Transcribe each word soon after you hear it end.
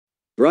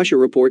Russia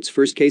reports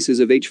first cases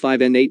of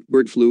H5N8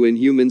 bird flu in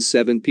humans.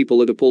 7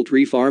 people at a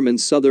poultry farm in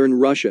southern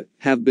Russia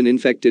have been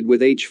infected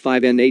with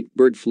H5N8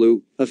 bird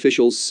flu,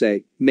 officials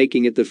say,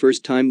 making it the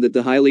first time that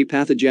the highly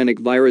pathogenic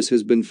virus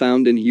has been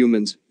found in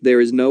humans. There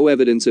is no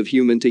evidence of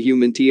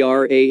human-to-human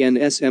transmission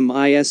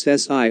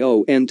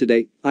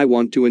today. I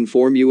want to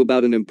inform you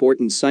about an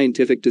important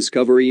scientific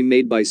discovery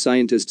made by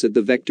scientists at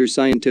the Vector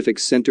Scientific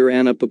Center.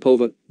 Anna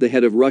Popova, the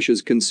head of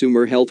Russia's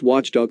consumer health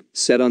watchdog,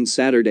 said on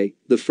Saturday,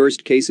 the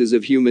first cases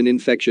of human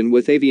infection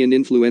with avian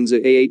influenza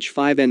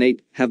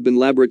H5N8 have been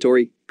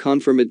laboratory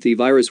confirmed. The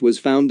virus was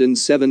found in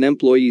 7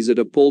 employees at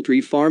a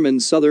poultry farm in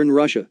southern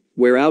Russia,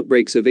 where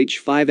outbreaks of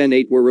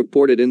H5N8 were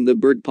reported in the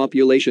bird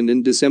population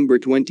in December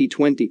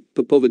 2020.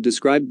 Popova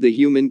described the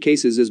human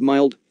cases as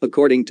mild.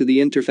 According to the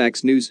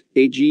Interfax News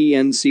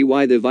agency,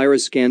 the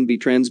virus can be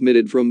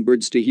transmitted from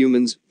birds to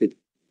humans. It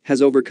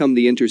has overcome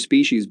the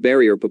interspecies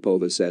barrier,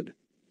 Popova said.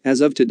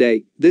 As of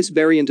today, this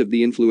variant of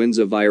the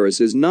influenza virus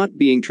is not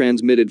being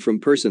transmitted from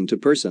person to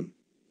person.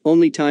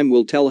 Only time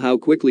will tell how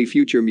quickly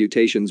future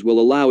mutations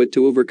will allow it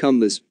to overcome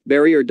this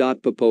barrier.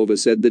 Popova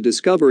said the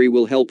discovery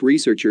will help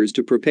researchers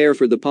to prepare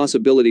for the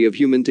possibility of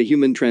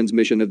human-to-human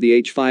transmission of the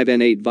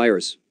H5N8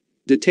 virus.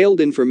 Detailed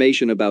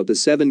information about the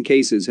 7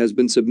 cases has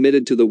been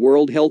submitted to the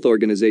World Health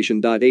Organization.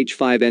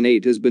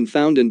 H5N8 has been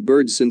found in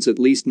birds since at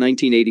least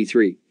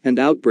 1983, and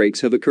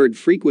outbreaks have occurred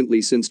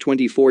frequently since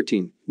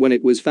 2014, when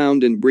it was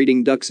found in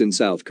breeding ducks in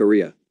South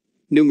Korea.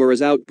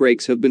 Numerous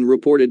outbreaks have been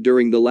reported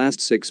during the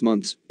last 6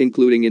 months,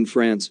 including in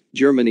France,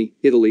 Germany,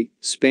 Italy,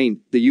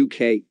 Spain, the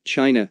UK,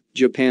 China,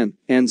 Japan,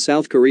 and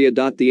South Korea.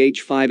 The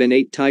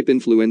H5N8 type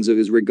influenza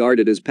is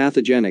regarded as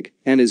pathogenic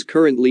and is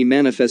currently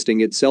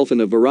manifesting itself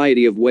in a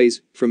variety of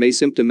ways, from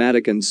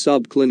asymptomatic and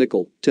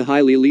subclinical to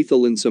highly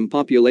lethal in some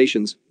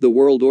populations, the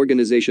World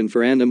Organization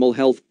for Animal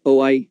Health,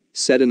 OIE,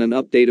 said in an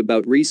update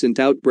about recent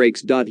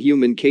outbreaks.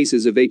 Human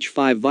cases of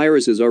H5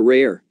 viruses are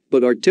rare,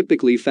 but are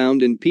typically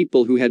found in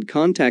people who had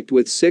contact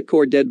with sick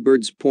or dead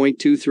birds.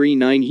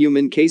 239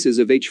 human cases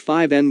of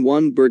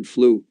H5N1 bird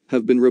flu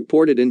have been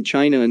reported in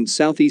China and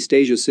Southeast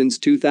Asia since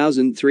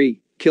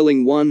 2003,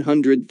 killing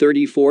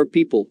 134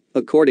 people,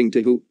 according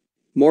to WHO.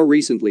 More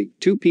recently,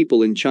 2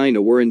 people in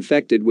China were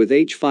infected with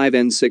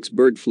H5N6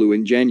 bird flu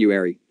in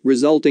January,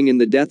 resulting in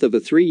the death of a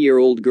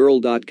 3-year-old girl.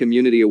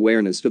 Community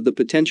awareness of the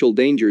potential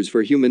dangers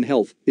for human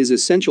health is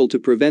essential to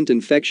prevent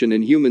infection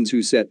in humans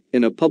who set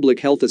in a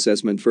public health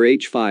assessment for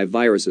H5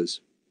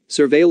 viruses.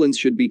 Surveillance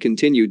should be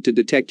continued to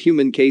detect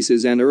human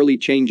cases and early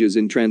changes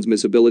in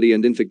transmissibility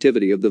and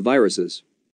infectivity of the viruses.